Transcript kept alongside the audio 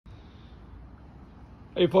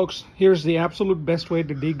Hey folks, here's the absolute best way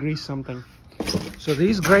to degrease something. So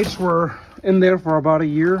these grates were in there for about a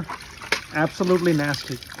year. Absolutely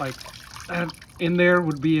nasty. Like that in there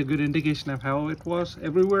would be a good indication of how it was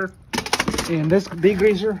everywhere. And this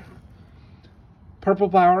degreaser, Purple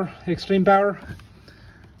Power, Extreme Power,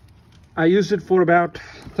 I used it for about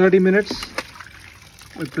 30 minutes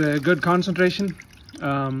with a good concentration.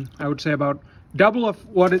 I would say about double of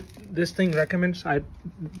what this thing recommends. I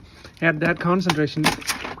had that concentration.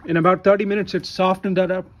 In about 30 minutes, it softened that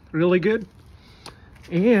up really good.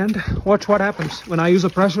 And watch what happens when I use a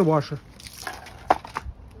pressure washer.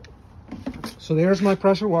 So there's my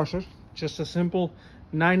pressure washer. Just a simple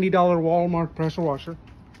 $90 Walmart pressure washer.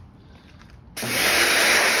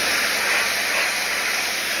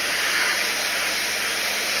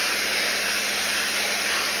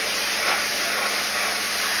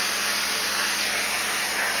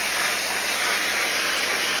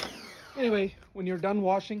 Anyway, when you're done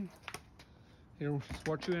washing, here's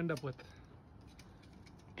what you end up with.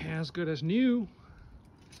 As good as new.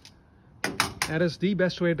 That is the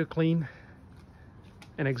best way to clean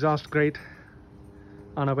an exhaust grate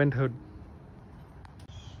on a vent hood.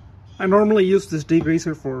 I normally use this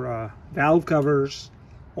degreaser for valve covers,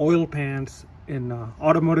 oil pans, in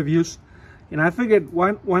automotive use. And I figured,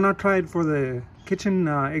 why not try it for the kitchen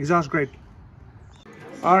exhaust grate?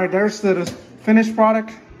 Alright, there's the finished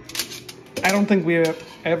product. I don't think we have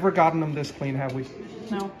ever gotten them this clean, have we?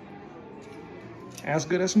 No. As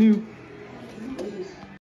good as new.